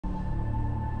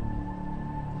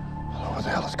What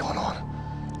the hell is going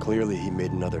on? Clearly, he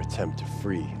made another attempt to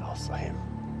free Sahim.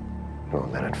 Well,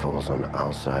 then it falls on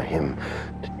Sahim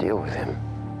to deal with him.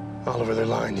 Oliver, they're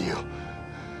lying to you.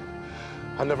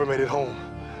 I never made it home.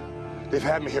 They've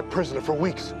had me here prisoner for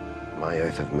weeks. My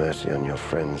oath of mercy on your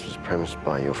friends was premised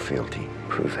by your fealty.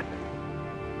 Prove it.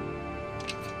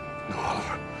 No,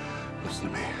 Oliver, listen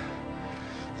to me.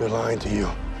 They're lying to you.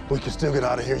 We can still get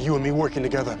out of here, you and me working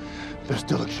together. There's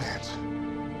still a chance.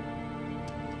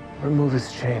 Remove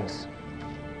his chains.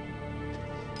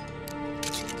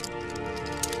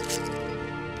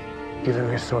 Give him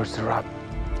your swords to rob.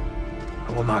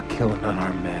 I will not kill an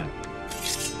unarmed man.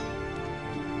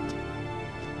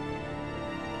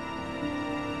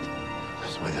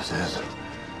 That's the way this is.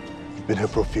 You've been here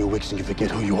for a few weeks and you forget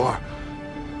who you are.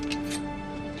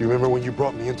 Do you remember when you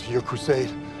brought me into your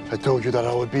crusade? I told you that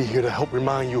I would be here to help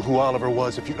remind you who Oliver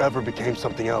was if you ever became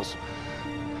something else.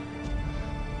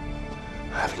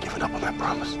 I haven't given up on that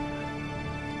promise.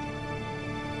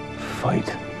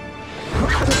 Fight.